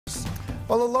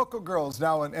Well, a local girl is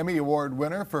now an Emmy Award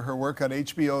winner for her work on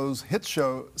HBO's hit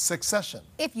show Succession.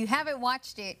 If you haven't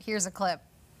watched it, here's a clip.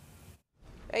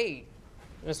 Hey,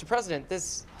 Mr. President,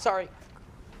 sorry.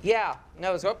 Yeah,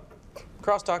 no, it's,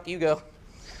 crosstalk, you go.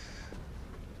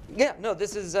 Yeah, no,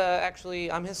 this is actually,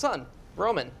 I'm his son,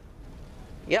 Roman.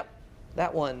 Yep,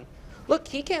 that one. Look,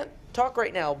 he can't talk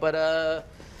right now, but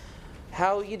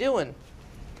how you doing?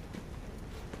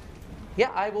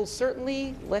 Yeah, I will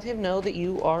certainly let him know that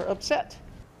you are upset.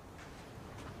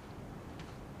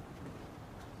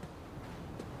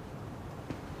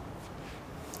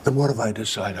 And what if I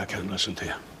decide I can't listen to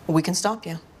you? We can stop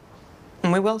you.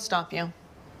 And we will stop you.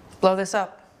 Blow this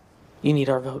up. You need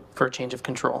our vote for a change of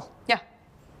control. Yeah.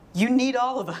 You need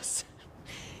all of us.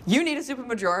 You need a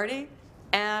supermajority,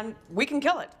 and we can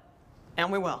kill it.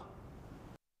 And we will.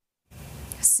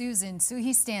 Soon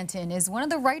He Stanton is one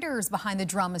of the writers behind the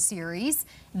drama series.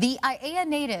 The Aiea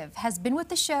native has been with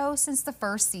the show since the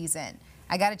first season.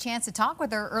 I got a chance to talk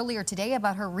with her earlier today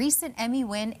about her recent Emmy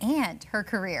win and her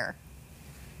career.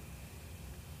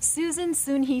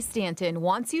 Soon He Stanton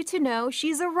wants you to know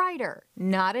she's a writer,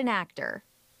 not an actor.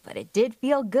 But it did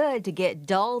feel good to get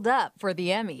dolled up for the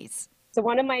Emmys. So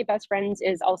one of my best friends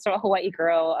is also a Hawaii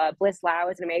girl. Bliss Lau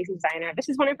is an amazing designer. This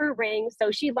is one of her rings.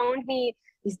 So she loaned me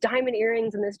these diamond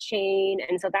earrings and this chain.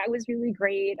 And so that was really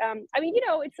great. I mean, you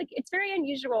know, it's very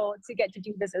unusual to get to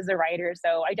do this as a writer.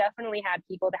 So I definitely had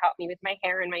people to help me with my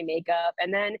hair and my makeup.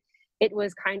 And then it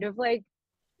was kind of like,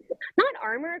 not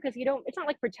armor, because it's not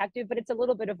like protective, but it's a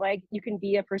little bit of like, you can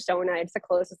be a persona. It's the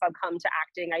closest I'll come to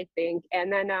acting, I think.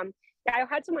 And then I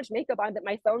had so much makeup on that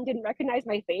my phone didn't recognize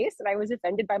my face, and I was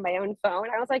offended by my own phone.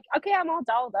 I was like, okay, I'm all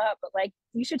dolled up, but like,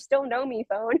 you should still know me,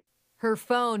 phone. Her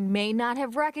phone may not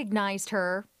have recognized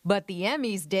her, but the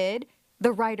Emmys did.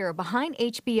 The writer behind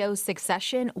HBO's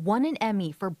Succession won an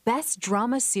Emmy for Best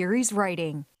Drama Series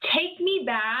Writing. Take me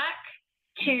back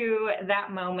to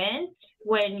that moment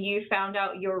when you found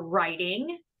out your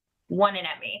writing won an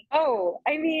Emmy. Oh,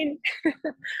 I mean,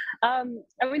 the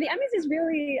Emmys is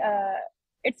really, I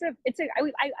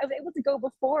was able to go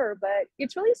before, but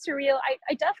it's really surreal.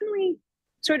 I definitely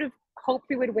sort of hoped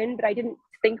we would win, but I didn't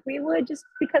think we would, just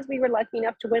because we were lucky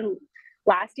enough to win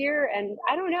last year. And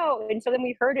I don't know. And so then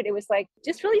we heard it. It was like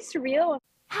just really surreal.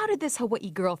 How did this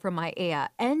Hawaii girl from Aiea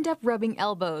end up rubbing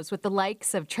elbows with the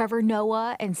likes of Trevor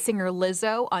Noah and singer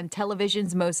Lizzo on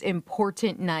television's most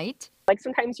important night? Like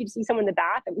sometimes you'd see someone in the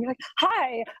bath and you're like,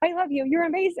 hi, I love you, you're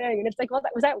amazing. And it's like, well,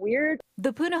 was that weird?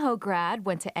 The Punahou grad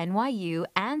went to NYU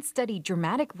and studied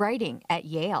dramatic writing at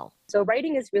Yale. So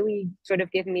writing has really sort of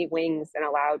given me wings and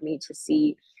allowed me to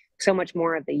see so much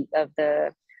more of the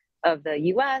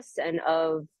US and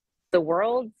of the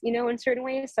world, you know, in certain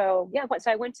ways. So yeah,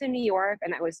 so I went to New York,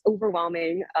 and that was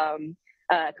overwhelming,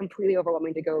 completely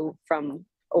overwhelming to go from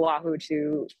Oahu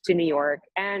to New York,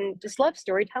 and just love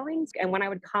storytelling. And when I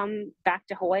would come back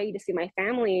to Hawaii to see my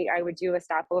family, I would do a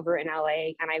stopover in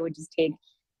LA, and I would just take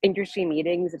industry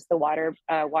meetings. It's the water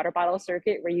bottle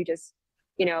circuit, where you just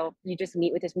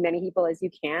meet with as many people as you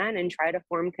can and try to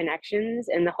form connections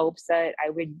in the hopes that I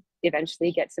would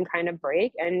eventually get some kind of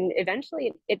break. And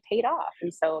eventually it paid off.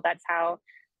 And so that's how,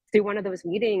 through one of those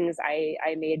meetings, I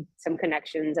made some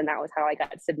connections, and that was how I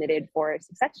got submitted for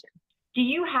Succession. Do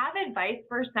you have advice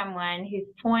for someone who's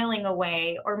toiling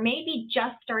away or maybe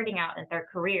just starting out in their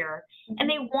career and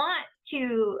they want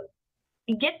to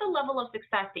get the level of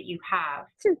success that you have?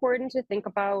 It's important to think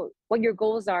about what your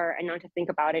goals are and not to think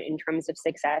about it in terms of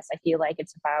success. I feel like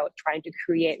it's about trying to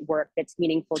create work that's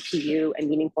meaningful to you and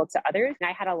meaningful to others. And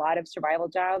I had a lot of survival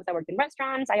jobs. I worked in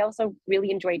restaurants. I also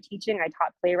really enjoyed teaching. I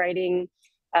taught playwriting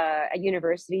at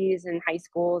universities and high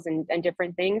schools and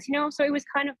different things, you know? So it was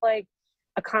kind of like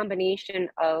a combination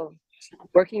of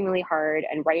working really hard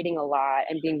and writing a lot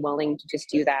and being willing to just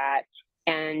do that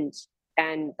and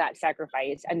that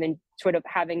sacrifice, and then sort of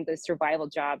having the survival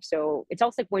job. So it's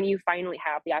also like when you finally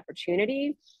have the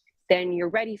opportunity, then you're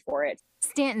ready for it.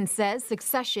 Stanton says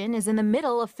Succession is in the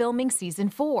middle of filming season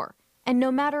 4, and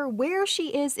no matter where she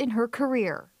is in her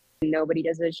career, nobody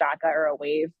does a shaka or a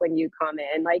wave when you come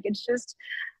in. Like, it's just,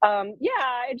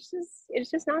 it's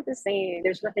just not the same.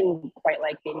 There's nothing quite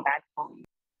like being back home.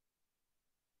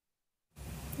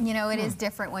 You know, it is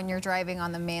different when you're driving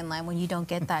on the mainland when you don't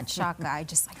get that shaka. I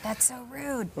just like, that's so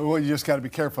rude. Well, you just got to be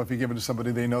careful if you give it to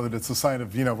somebody they know that it's a sign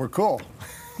of, you know, we're cool.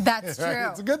 That's Right? true.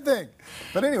 It's a good thing.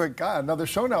 But anyway, God, another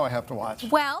show now I have to watch.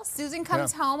 Well, Susan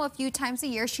comes home a few times a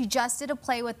year. She just did a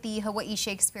play with the Hawaii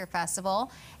Shakespeare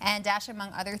Festival. And Dash,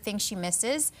 among other things she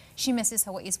misses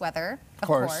Hawaii's weather, of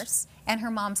course, and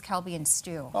her mom's Caribbean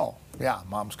stew. Oh, yeah,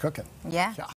 Mom's cooking. Yeah.